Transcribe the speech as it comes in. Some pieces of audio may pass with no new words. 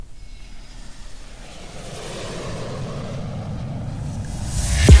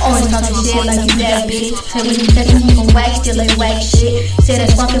Always talking shit like you that bitch. Say when you catch him, he gon' whack, still ain't whack shit. Say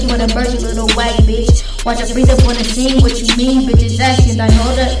that's walking for the bird, you little whack bitch. Watch her freeze up on the scene, what you mean? Bitches asking, like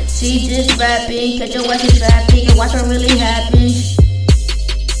hold up, she just rapping. Catch your ass in traffic and watch what really happen.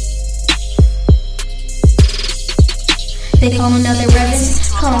 They callin' out their reverends,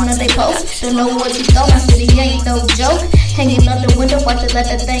 callin' out they posts. Don't know what you thought, my city ain't no joke. Hanging out the window, watch it let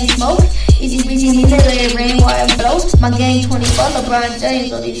that thing smoke. Easy breezy, me let it rain while it blows. My gang 24, LeBron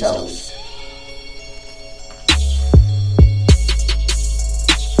James on these hoes.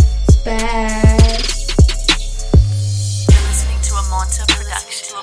 It's bad.